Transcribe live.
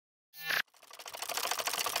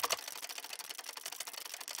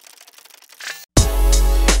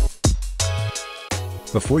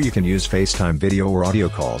Before you can use FaceTime video or audio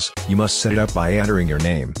calls, you must set it up by entering your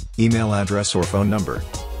name, email address or phone number.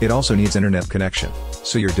 It also needs internet connection,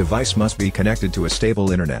 so your device must be connected to a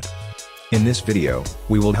stable internet. In this video,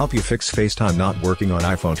 we will help you fix FaceTime not working on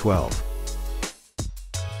iPhone 12.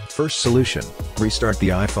 First solution: restart the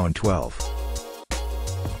iPhone 12.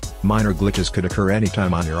 Minor glitches could occur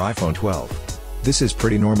anytime on your iPhone 12. This is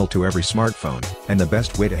pretty normal to every smartphone, and the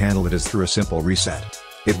best way to handle it is through a simple reset.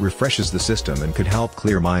 It refreshes the system and could help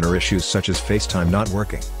clear minor issues such as FaceTime not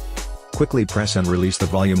working. Quickly press and release the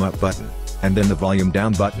volume up button, and then the volume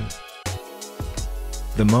down button.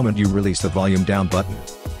 The moment you release the volume down button,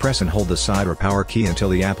 press and hold the side or power key until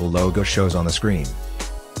the Apple logo shows on the screen.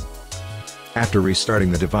 After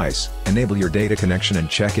restarting the device, enable your data connection and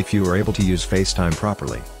check if you are able to use FaceTime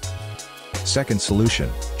properly. Second solution: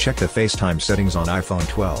 check the FaceTime settings on iPhone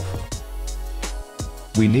 12.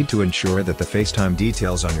 We need to ensure that the FaceTime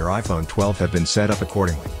details on your iPhone 12 have been set up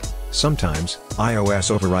accordingly. Sometimes,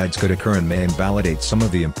 iOS overrides could occur and may invalidate some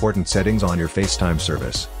of the important settings on your FaceTime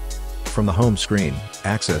service. From the home screen,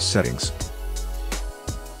 access settings.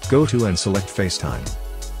 Go to and select FaceTime.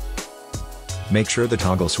 Make sure the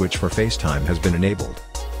toggle switch for FaceTime has been enabled.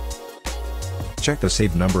 Check the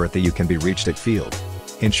saved number at the "You can be reached at" field.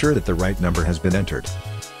 Ensure that the right number has been entered.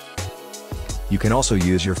 You can also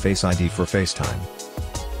use your Face ID for FaceTime.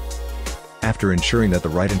 After ensuring that the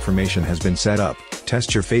right information has been set up,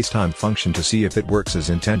 test your FaceTime function to see if it works as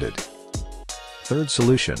intended. Third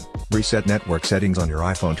solution: reset network settings on your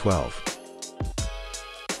iPhone 12.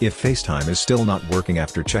 If FaceTime is still not working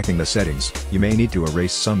after checking the settings, you may need to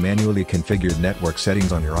erase some manually configured network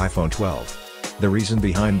settings on your iPhone 12. The reason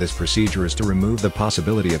behind this procedure is to remove the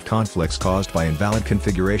possibility of conflicts caused by invalid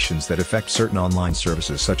configurations that affect certain online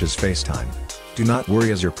services such as FaceTime. Do not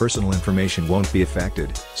worry, as your personal information won't be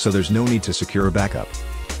affected, so there's no need to secure a backup.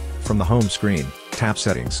 From the home screen, tap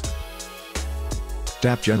Settings.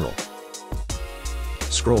 Tap General.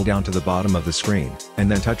 Scroll down to the bottom of the screen, and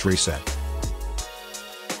then touch Reset.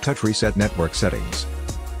 Touch Reset Network Settings.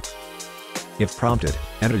 If prompted,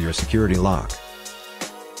 enter your security lock.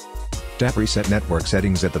 Tap Reset Network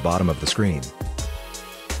Settings at the bottom of the screen.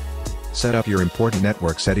 Set up your important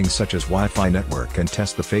network settings such as Wi-Fi network and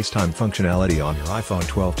test the FaceTime functionality on your iPhone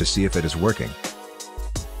 12 to see if it is working.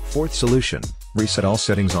 Fourth solution: reset all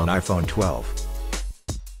settings on iPhone 12.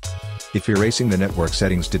 If erasing the network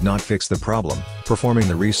settings did not fix the problem, performing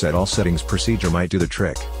the reset all settings procedure might do the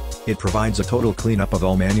trick. It provides a total cleanup of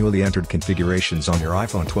all manually entered configurations on your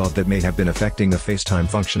iPhone 12 that may have been affecting the FaceTime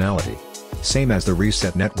functionality. Same as the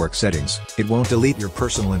reset network settings, it won't delete your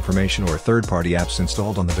personal information or third-party apps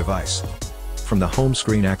installed on the device. From the home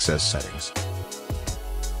screen, access settings.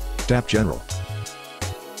 Tap General.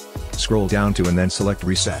 Scroll down to and then select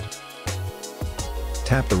Reset.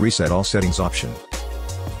 Tap the Reset All Settings option.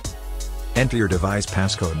 Enter your device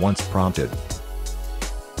passcode once prompted.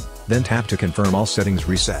 Then tap to confirm all settings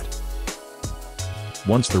reset.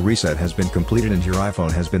 Once the reset has been completed and your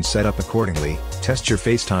iPhone has been set up accordingly, test your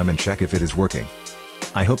FaceTime and check if it is working.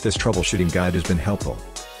 I hope this troubleshooting guide has been helpful.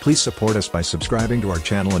 Please support us by subscribing to our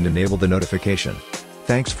channel and enable the notification.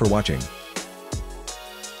 Thanks for watching.